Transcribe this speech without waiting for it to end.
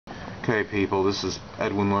Okay, people, this is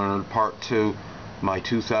Edwin Learnard, part 2, my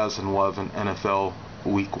 2011 NFL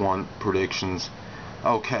Week 1 predictions.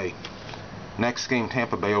 Okay, next game,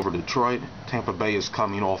 Tampa Bay over Detroit. Tampa Bay is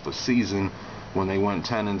coming off a season when they went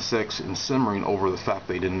 10-6 and simmering over the fact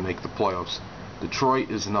they didn't make the playoffs. Detroit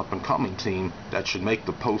is an up-and-coming team that should make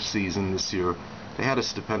the postseason this year. They had a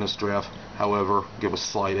stupendous draft, however, give a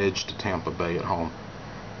slight edge to Tampa Bay at home.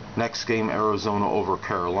 Next game, Arizona over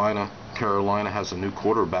Carolina. Carolina has a new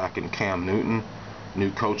quarterback in Cam Newton,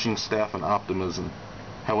 new coaching staff, and optimism.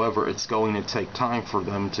 However, it's going to take time for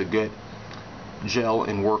them to gel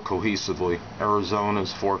and work cohesively. Arizona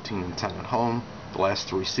is 14-10 at home the last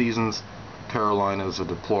 3 seasons. Carolina is a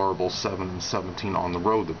deplorable 7-17 on the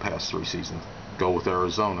road the past 3 seasons. Go with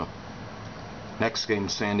Arizona. Next game,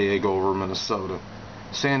 San Diego over Minnesota.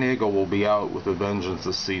 San Diego will be out with a vengeance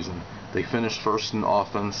this season. They finished first in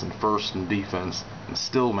offense and first in defense and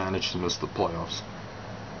still managed to miss the playoffs.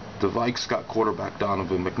 The Vikes got quarterback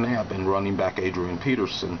Donovan McNabb and running back Adrian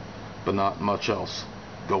Peterson, but not much else.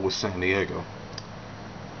 Go with San Diego.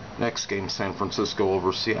 Next game, San Francisco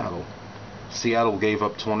over Seattle. Seattle gave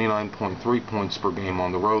up 29.3 points per game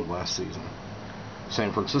on the road last season.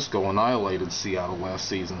 San Francisco annihilated Seattle last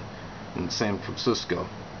season in San Francisco,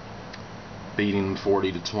 beating them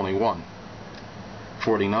 40-21.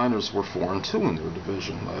 49ers were 4-2 in their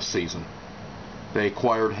division last season. They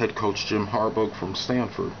acquired head coach Jim Harbaugh from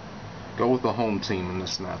Stanford. Go with the home team in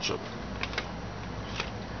this matchup.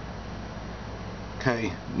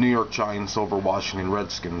 Okay, New York Giants over Washington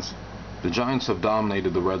Redskins. The Giants have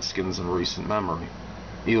dominated the Redskins in recent memory.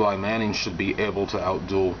 Eli Manning should be able to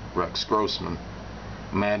outduel Rex Grossman.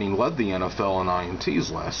 Manning led the NFL in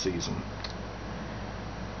INTs last season,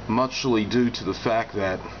 muchly due to the fact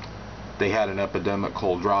that they had an epidemic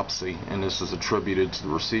called dropsy, and this is attributed to the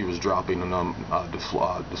receivers dropping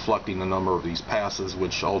deflecting a number of these passes,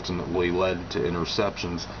 which ultimately led to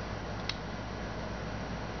interceptions.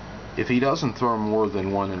 If he doesn't throw more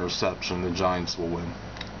than 1 interception, the Giants will win.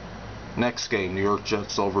 Next game, New York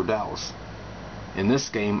Jets over Dallas. In this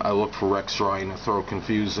game, I look for Rex Ryan to throw a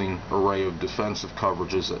confusing array of defensive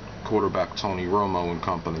coverages at quarterback Tony Romo and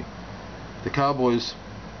company. The Cowboys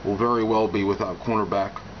will very well be without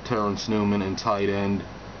cornerback Terrence Newman and tight end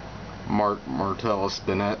Martellus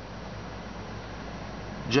Bennett.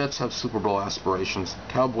 Jets have Super Bowl aspirations.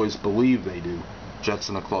 Cowboys believe they do. Jets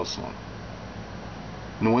in a close one.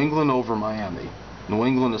 New England over Miami. New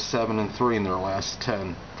England is 7-3 in their last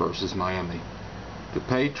 10 versus Miami. The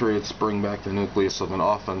Patriots bring back the nucleus of an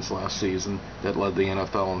offense last season that led the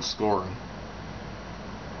NFL in scoring.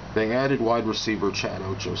 They added wide receiver Chad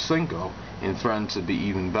Ochocinco and threatened to be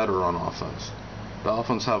even better on offense. The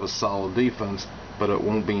Dolphins have a solid defense, but it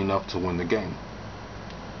won't be enough to win the game.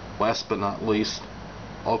 Last but not least,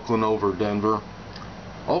 Oakland over Denver.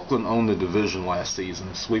 Oakland owned the division last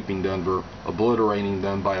season, sweeping Denver, obliterating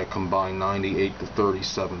them by a combined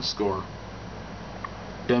 98-37 score.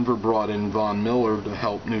 Denver brought in Von Miller to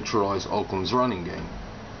help neutralize Oakland's running game.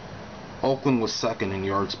 Oakland was second in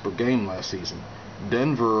yards per game last season.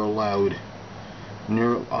 Denver allowed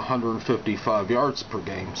near 155 yards per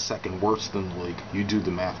game, second worst in the league. You do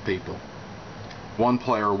the math, people. One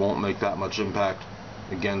player won't make that much impact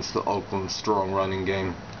against the Oakland strong running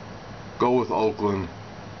game. Go with Oakland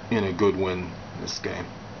in a good win this game.